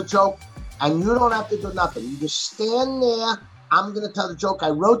to tell a joke, and you don't have to do nothing. You just stand there. I'm going to tell the joke. I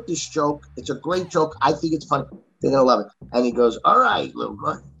wrote this joke. It's a great joke. I think it's funny. They're going to love it." And he goes, "All right, Lou,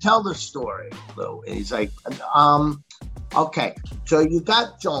 tell the story, Lou." And he's like, "Okay, so you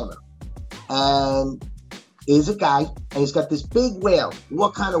got Jonah, and he's a guy, and he's got this big whale.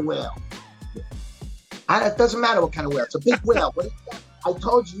 What kind of whale?" And it doesn't matter what kind of whale. It's a big whale. What do you got? I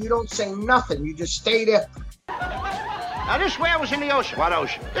told you don't say nothing. You just stay there. Now, this whale was in the ocean. What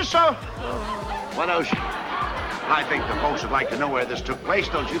ocean? What ocean? I think the folks would like to know where this took place,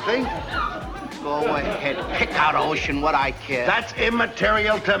 don't you think? Go ahead. Pick out ocean, what I care. That's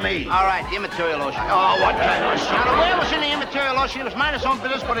immaterial to me. All right, the immaterial ocean. Oh, what kind of ocean? Now, the whale was in the immaterial ocean. He was minding his own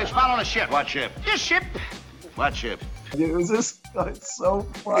business, but he was following a ship. What ship? This ship. What ship? It was this. It's so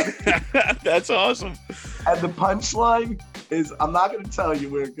funny. That's awesome. And the punchline is, I'm not going to tell you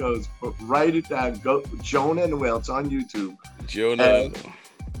where it goes, but write it down. Go Jonah and the Whale. It's on YouTube. Jonah.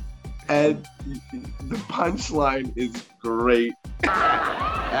 And the punchline is great.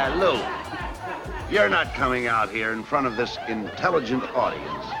 Lou, you're not coming out here in front of this intelligent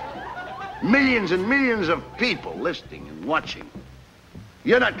audience. Millions and millions of people listening and watching.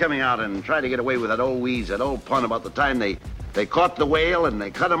 You're not coming out and trying to get away with that old wheeze, that old pun about the time they caught the whale and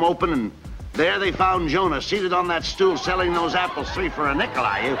they cut him open and there they found Jonah seated on that stool selling those apples 3 for a nickel,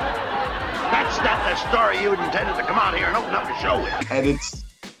 are you? That's not the story you intended to come out here and open up a show with. And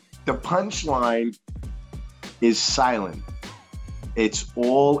the punchline is silent. It's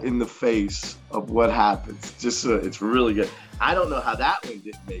all in the face of what happens. It's really good. I don't know how that one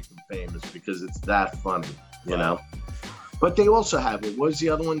didn't make him famous because it's that funny, you know? But they also have it. What was the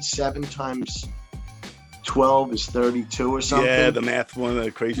other one? 7 times 12 is 32 or something? Yeah, the math one,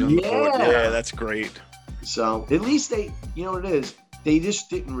 the crazy on the board. Yeah, that's great. So at least they, you know what it is? They just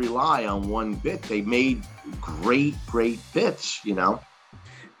didn't rely on one bit. They made great bits, you know?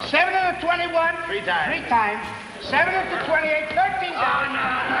 7 of the 21. 3 times. 3 times. 7 of the 28. 13 times.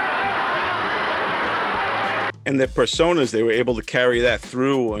 And their personas, they were able to carry that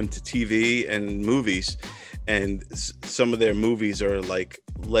through onto TV and movies. And some of their movies are like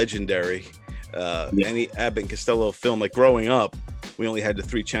legendary. any Abbott and Costello film. Like growing up, we only had the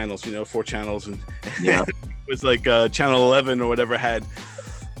 3 channels, 4 channels, and Yeah. it was like Channel 11 or whatever had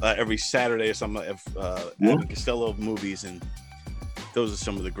every Saturday or something of Abbott and Costello movies, and those are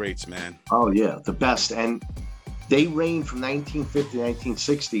some of the greats, man. Oh yeah, the best. And they reigned from 1950 to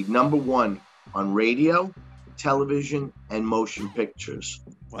 1960, #1 on radio, television, and motion pictures.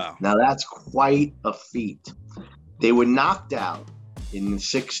 Wow. Now that's quite a feat. They were knocked out in the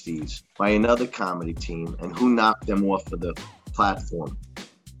 60s by another comedy team, and who knocked them off of the platform?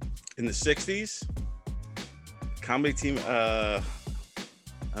 In the 60s, comedy team, I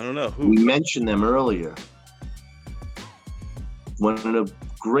don't know who. We mentioned them earlier. One of the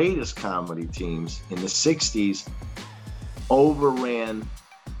greatest comedy teams in the 60s overran,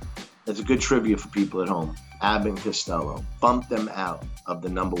 that's a good trivia for people at home, Abbott and Costello, bumped them out of the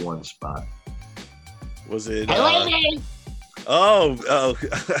 #1 spot. Was it? Hey, lady!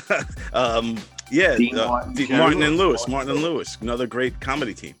 Yeah, Dean Martin, Jerry Martin and Lewis. Lewis. Martin and Lewis, another great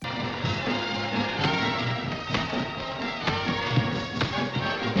comedy team.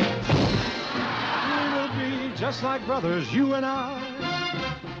 We'll be just like brothers, you and I.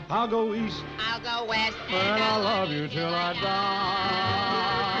 I'll go east, I'll go west, and I'll love you till I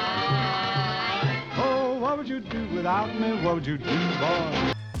die. Oh, what would you do without me? What would you do,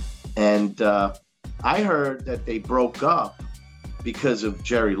 boy? And I heard that they broke up because of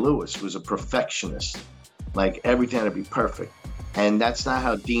Jerry Lewis, who was a perfectionist. Like everything had to be perfect. And that's not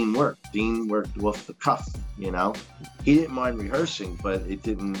how Dean worked. Dean worked off the cuff, He didn't mind rehearsing, but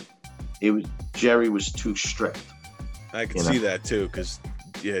Jerry was too strict. I can see that too, because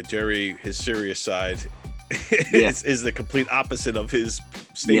Jerry, his serious side is the complete opposite of his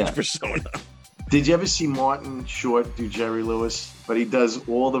stage persona. Did you ever see Martin Short do Jerry Lewis? But he does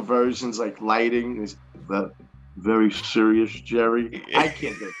all the versions, like lighting is the very serious Jerry. I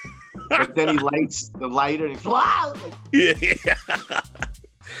can't do it. But then he lights the lighter and he's wow!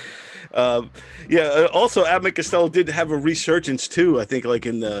 Also, Abbott and Costello did have a resurgence too. I think, like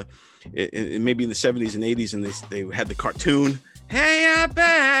maybe in the 70s and 80s, and they had the cartoon. Hey,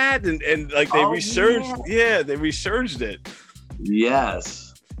 Abbott, and like they resurged. Yeah, they resurged it.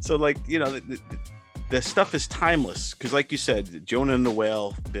 Yes. So like the stuff is timeless, because like you said, Jonah and the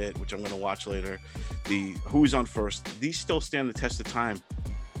Whale bit, which I'm going to watch later, the Who's on First, these still stand the test of time.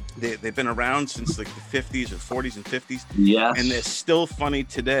 They've been around since like the 50s or 40s and 50s. Yes. And they're still funny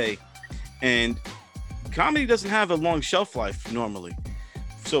today. And comedy doesn't have a long shelf life normally.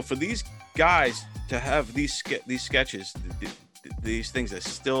 So for these guys to have these sketches, these things that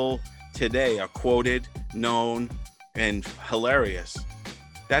still today are quoted, known, and hilarious,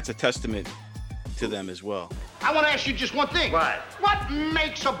 that's a testament to them as well. I want to ask you just one thing. What? What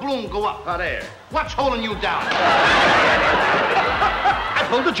makes a balloon go up? Hot air. What's holding you down? I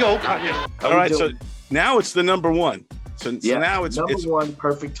pulled a joke. All right, so now it's the #1. So now it's #1,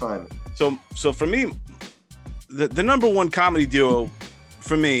 perfect timing. So for me, the #1 comedy duo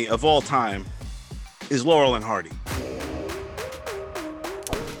for me of all time is Laurel and Hardy.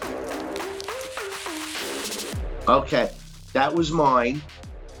 Okay, that was mine.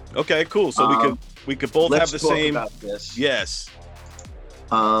 Okay, cool. So we could both have the same. Let's talk about this. Yes.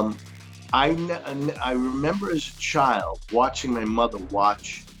 I remember as a child watching my mother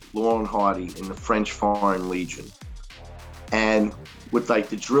watch Laurel and Hardy in the French Foreign Legion, and with like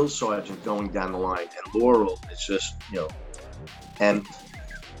the drill sergeant going down the line, and Laurel is just and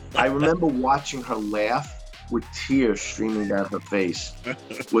I remember watching her laugh with tears streaming down her face,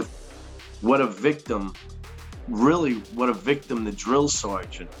 with what a victim the drill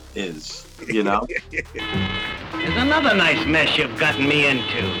sergeant is, There's another nice mess you've gotten me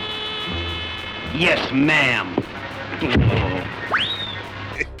into. Yes, ma'am.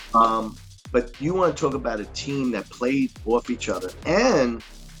 But you want to talk about a team that played off each other, and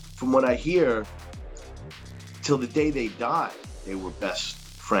from what I hear, till the day they died, they were best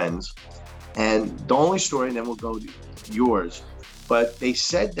friends. And the only story, and then we'll go to yours, but they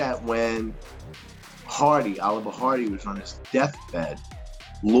said that when Oliver Hardy was on his deathbed,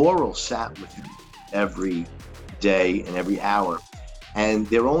 Laurel sat with him every day and every hour, and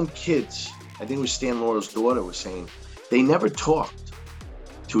their own kids, I think it was Stan Laurel's daughter, was saying they never talked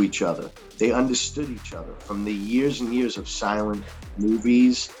to each other. They understood each other from the years and years of silent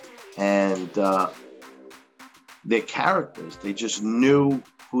movies and their characters. They just knew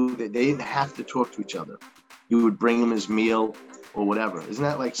who they didn't have to talk to each other. He would bring him his meal or whatever. Isn't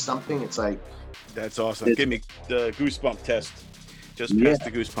that like something? It's like, that's awesome. Give me the goosebump test. Just passed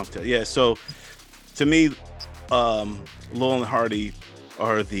the goosebump test. Yeah. So to me, Laurel and Hardy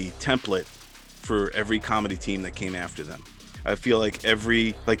are the template for every comedy team that came after them. I feel like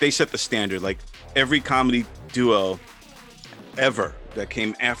they set the standard. Like every comedy duo ever that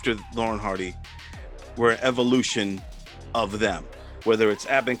came after Laurel and Hardy were an evolution of them. Whether it's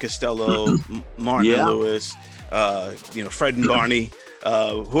Abbott and Costello, Martin and Lewis, Fred and Barney,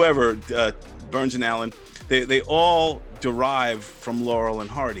 whoever, Burns and Allen, they all derive from Laurel and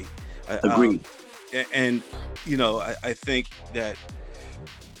Hardy. Agreed. And I think that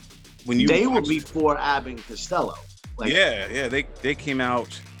when they were before Abbott and Costello. They came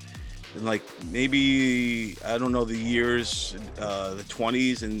out in like maybe I don't know the years, the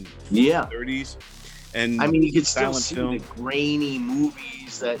 20s and 30s. And I mean, you could still silent see film. the grainy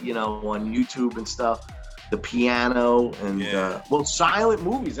movies that on YouTube and stuff. The piano and silent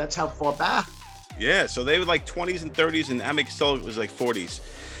movies. That's how far back. Yeah, so they were like 20s and 30s, and Abbott and Costello was like 40s.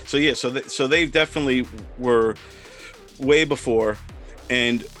 So they definitely were way before.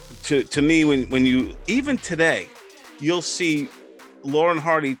 And to me, when you even today, you'll see Laurel and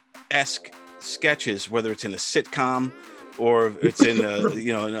Hardy-esque sketches, whether it's in a sitcom or it's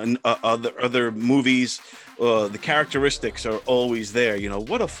in other movies. The characteristics are always there.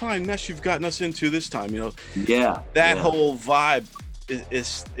 What a fine mess you've gotten us into this time. That whole vibe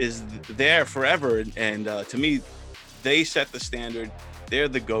is there forever. And to me, they set the standard. They're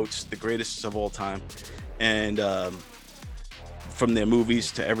the GOATs, the greatest of all time. And from their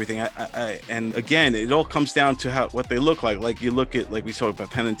movies to everything. And again, it all comes down to what they look like. Like you look at, like we talked about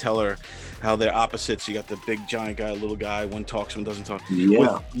Penn and Teller, how they're opposites. You got the big giant guy, little guy, one talks, one doesn't talk. Yeah.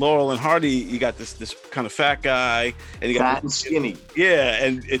 With Laurel and Hardy, you got this kind of fat guy, and you got fat and skinny. Yeah,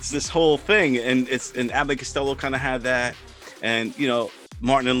 and it's this whole thing, and Abbott and Costello kind of had that, and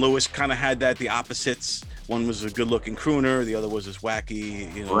Martin and Lewis kind of had that. The opposites. One was a good-looking crooner, the other was this wacky,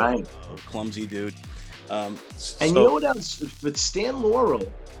 clumsy dude. And you know what else? But Stan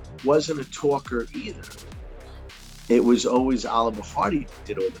Laurel wasn't a talker either. It was always Oliver Hardy who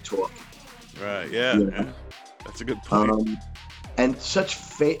did all the talking. Right, yeah. That's a good point. And such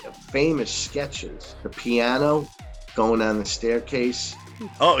famous sketches. The piano, going down the staircase.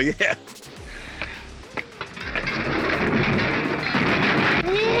 Oh, yeah.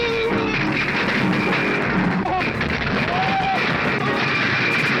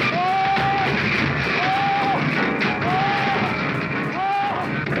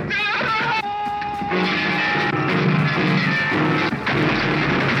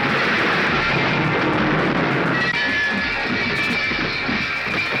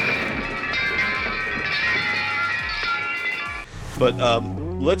 But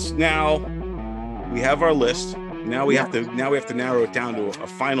let's now, we have our list. Now we have to narrow it down to a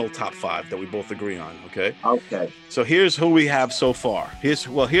final top 5 that we both agree on. Okay. Okay. So here's who we have so far.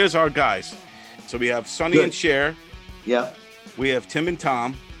 Here's our guys. So we have Sonny and Cher. Yep. We have Tim and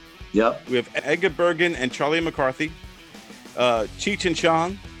Tom. Yep. We have Edgar Bergen and Charlie McCarthy. Cheech and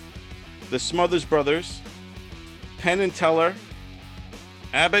Chong. The Smothers Brothers. Penn and Teller.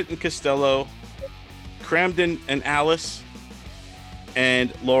 Abbott and Costello. Cramden and Alice.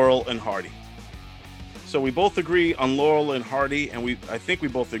 And Laurel and Hardy. So we both agree on Laurel and Hardy, and I think we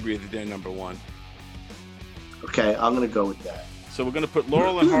both agree that they're number 1. Okay, I'm gonna go with that. So we're gonna put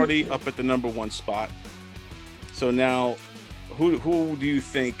Laurel and Hardy up at the number 1 spot. So now, who do you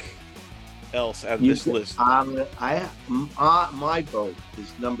think else out of this list? My vote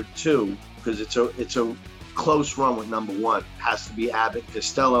is number 2 because it's a close run with number 1. It has to be Abbott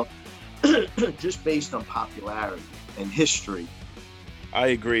Costello, just based on popularity and history. I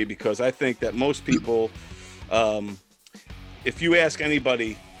agree, because I think that most people, if you ask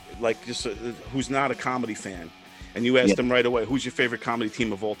anybody, like just who's not a comedy fan, and you ask them right away, who's your favorite comedy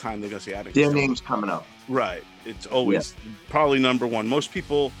team of all time, they're going to say Abbott. Their name's coming up. Right. It's always probably number 1. Most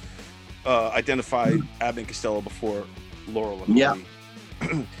people identify Abbott and Costello before Laurel and Hardy.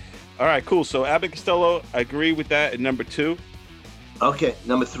 All right, cool. So Abbott and Costello, I agree with that at number 2. Okay,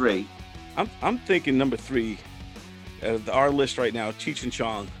 number 3. I'm thinking number 3. Our list right now, Cheech and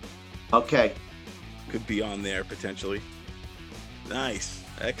Chong. Okay. Could be on there potentially. Nice.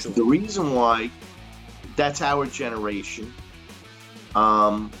 Excellent. The reason why, that's our generation.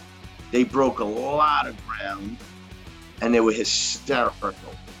 They broke a lot of ground and they were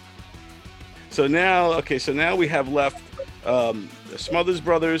hysterical. So now we have left the Smothers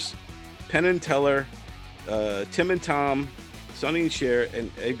Brothers, Penn and Teller, Tim and Tom, Sonny and Cher,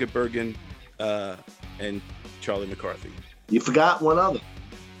 and Edgar Bergen, and Charlie McCarthy. You forgot one other.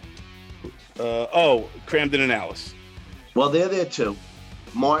 Cramden and Alice. Well, they're there too.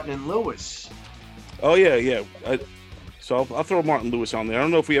 Martin and Lewis. Oh, yeah. So I'll throw Martin Lewis on there. I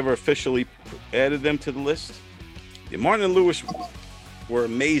don't know if we ever officially added them to the list. Yeah, Martin and Lewis were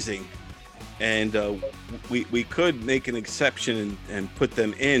amazing and we could make an exception and put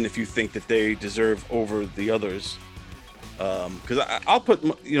them in if you think that they deserve over the others. Because I'll put,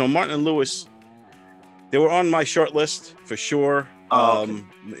 Martin and Lewis. They were on my short list for sure. Okay.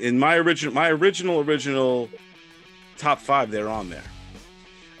 In my original top 5, they're on there.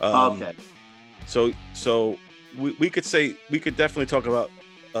 Okay. So we could definitely talk about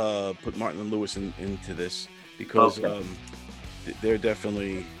put Martin and Lewis into this because they're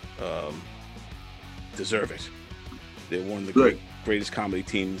definitely deserve it. They're one of the greatest comedy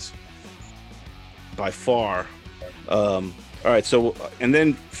teams by far. All right, so and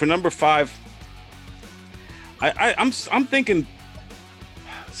then for number 5, I'm thinking.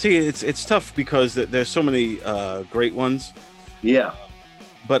 See, it's tough because there's so many great ones. Yeah,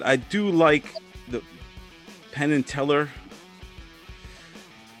 but I do like the Penn and Teller.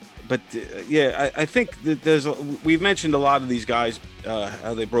 But I think that we've mentioned a lot of these guys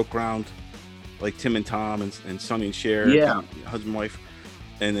how they broke ground, like Tim and Tom and Sonny and Cher, husband and wife,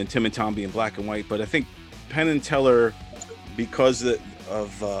 and then Tim and Tom being black and white. But I think Penn and Teller, because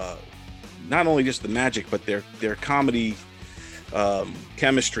of not only just the magic, but their comedy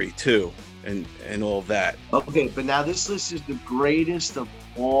chemistry too, and all of that. Okay, but now this list is the greatest of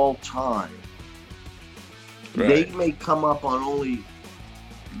all time. Right. They may come up on only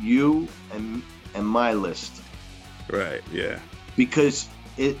you and my list. Right. Yeah. Because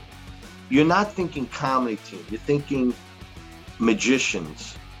you're not thinking comedy team. You're thinking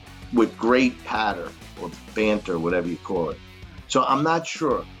magicians with great patter or banter, whatever you call it. So I'm not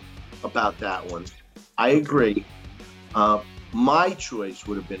sure about that one. I agree. My choice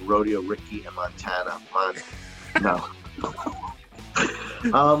would have been Rodeo Ricky and Montana. No.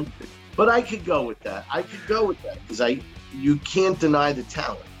 But I could go with that. Because you can't deny the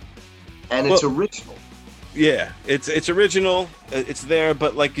talent, and it's original. Yeah, it's original. It's there,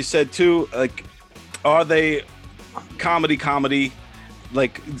 but like you said too, like, are they comedy?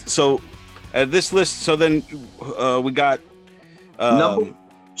 Like, so this list. So then we got.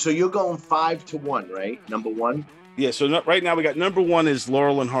 So you're going 5 to 1, right? Number 1. Yeah. So right now we got number 1 is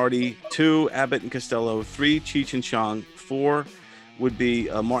Laurel and Hardy. 2, Abbott and Costello. 3, Cheech and Chong. 4 would be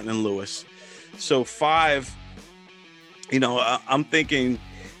Martin and Lewis. So 5. I'm thinking.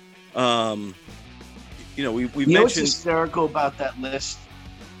 We've mentioned. What's hysterical about that list?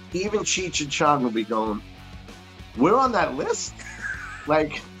 Even Cheech and Chong will be going, we're on that list?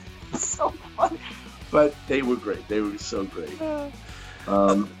 Like, it's so funny. But they were great. They were so great.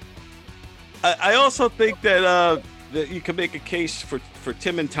 I also think that you can make a case for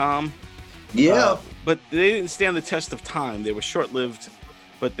Tim and Tom. Yeah. But they didn't stand the test of time. They were short-lived,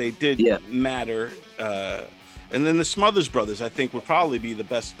 but they did matter. And then the Smothers Brothers, I think, would probably be the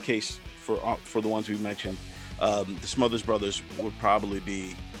best case for the ones we mentioned. The Smothers Brothers would probably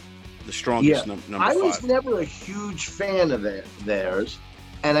be the strongest number 5. I was never a huge fan of theirs.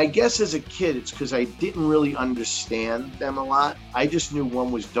 And I guess as a kid, it's because I didn't really understand them a lot. I just knew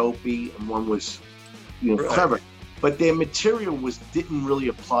one was dopey and one was, clever. But their material didn't really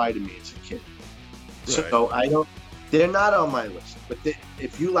apply to me as a kid. Right. So they're not on my list. But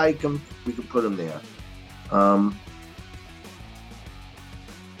if you like them, we can put them there. I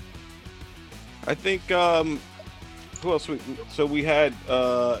think who else? So we had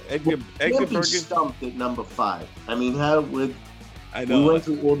Edgar Bergen. Stumped at number 5. I mean, how would I know? We went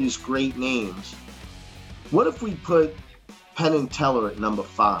through all these great names. What if we put Penn and Teller at number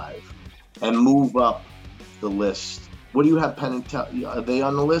 5 and move up the list? What do you have, Penn and Teller? Are they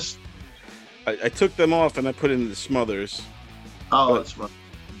on the list? I took them off and I put in the Smothers. Oh, that's right.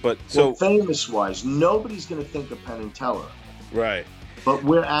 But so famous-wise, nobody's going to think of Penn and Teller. Right. But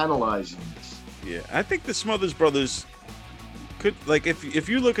we're analyzing this. Yeah, I think the Smothers Brothers could, like, if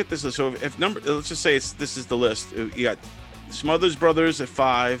you look at this list. So let's just say this is the list. You got Smothers Brothers at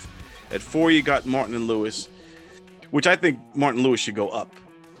 5. At 4, you got Martin and Lewis, which I think Martin and Lewis should go up.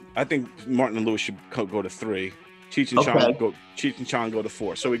 I think Martin and Lewis should go to 3. Cheech and Chong go to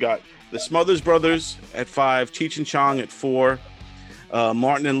 4. So we got the Smothers Brothers at 5, Cheech and Chong at 4,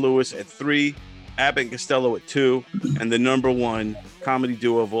 Martin and Lewis at 3, Abbott and Costello at 2, and the number 1 comedy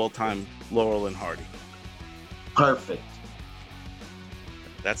duo of all time, Laurel and Hardy. Perfect.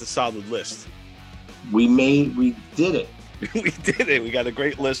 That's a solid list. We did it. We did it. We got a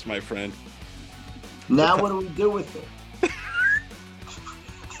great list, my friend. Now what do we do with it?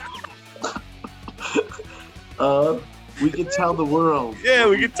 We can tell the world. Yeah,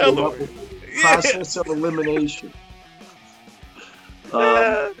 we can tell the world. Process of elimination.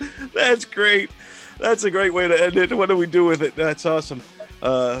 That's great. That's a great way to end it. What do we do with it? That's awesome.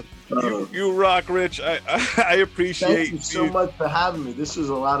 You rock, Rich. I appreciate Thank you so much for having me. This was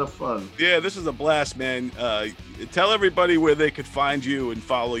a lot of fun. Yeah, this is a blast, man. Tell everybody where they could find you and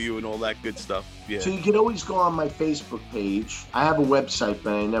follow you and all that good stuff. Yeah. So you can always go on my Facebook page. I have a website,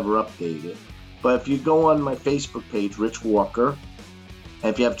 but I never update it. But if you go on my Facebook page, Rich Walker, and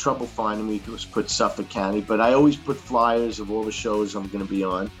if you have trouble finding me, you can just put Suffolk County. But I always put flyers of all the shows I'm going to be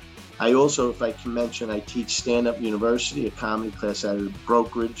on. I also, if I can mention, I teach Stand Up University, a comedy class out of the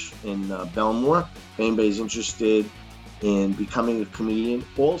brokerage in Belmore. If anybody's interested in becoming a comedian.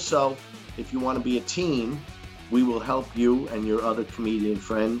 Also, if you want to be a team, we will help you and your other comedian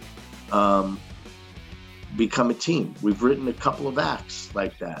friend become a team. We've written a couple of acts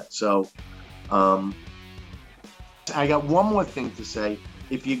like that. So I got one more thing to say.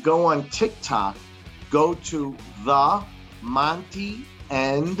 If you go on TikTok, go to The Monty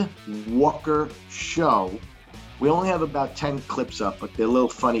and Walker Show. We only have about 10 clips up, but they're little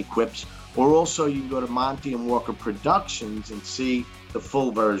funny quips. Or also you can go to Monty and Walker Productions and see the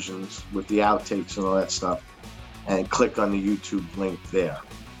full versions with the outtakes and all that stuff, and click on the YouTube link there.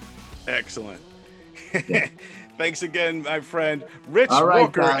 Excellent. Thanks again, my friend. Rich right,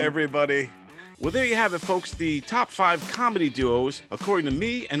 Walker, Don. everybody. Well, there you have it, folks. The top 5 comedy duos, according to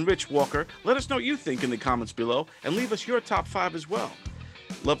me and Rich Walker. Let us know what you think in the comments below, and leave us your top 5 as well.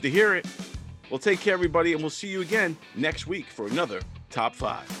 Love to hear it. Well, take care, everybody, and we'll see you again next week for another Top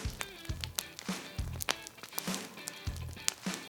 5.